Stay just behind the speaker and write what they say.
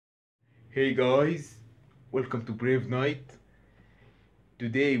Hey guys, welcome to Brave Night.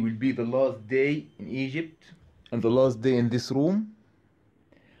 Today will be the last day in Egypt and the last day in this room.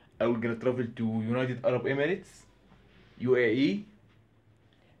 I will gonna travel to United Arab Emirates, UAE.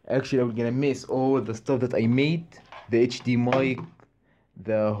 Actually, I will gonna miss all the stuff that I made, the HD mic,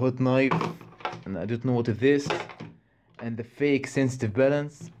 the hot knife, and I don't know what is this, and the fake sensitive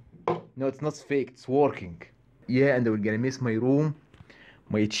balance. No, it's not fake, it's working. Yeah, and I will gonna miss my room,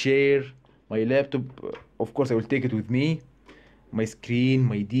 my chair, my laptop. Of course, I will take it with me. My screen,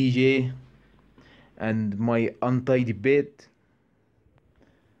 my DJ, and my untidy bed.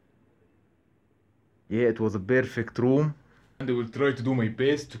 Yeah, it was a perfect room. And I will try to do my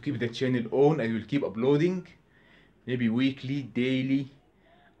best to keep the channel on. I will keep uploading. Maybe weekly, daily.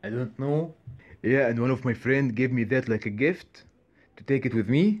 I don't know. Yeah, and one of my friends gave me that like a gift to take it with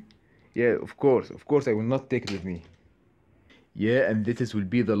me. Yeah, of course, I will not take it with me. Yeah, and will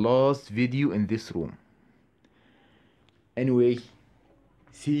be the last video in this room. Anyway,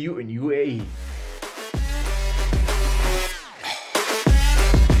 see you in UAE.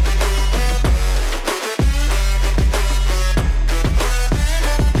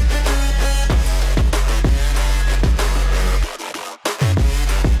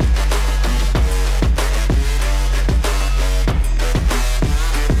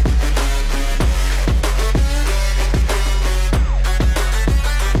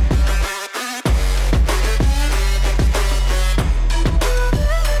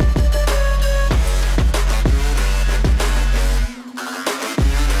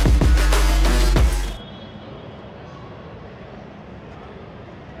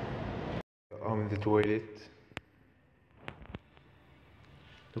 I'm in the toilet.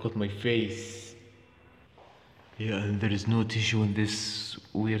 Look at my face. Yeah, and there is no tissue in this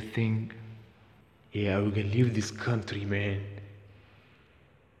weird thing. Yeah, we can leave this country, man.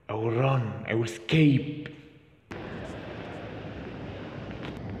 I will run. I will escape.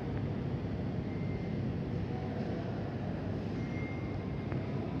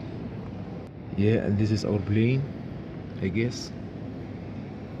 Yeah, and this is our plane, I guess.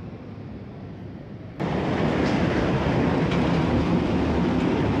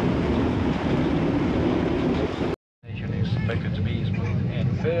 Is expected to be smooth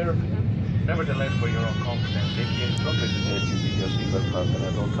and fair. Nevertheless, for your own confidence, safety is not hesitate to keep your seatbelt fastened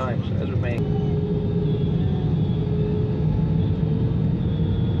at all times, as we may.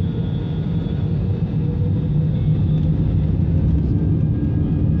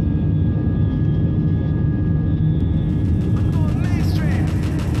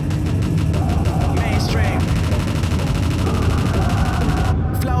 Mainstream.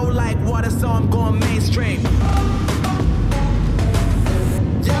 Flow like water, so I'm going mainstream.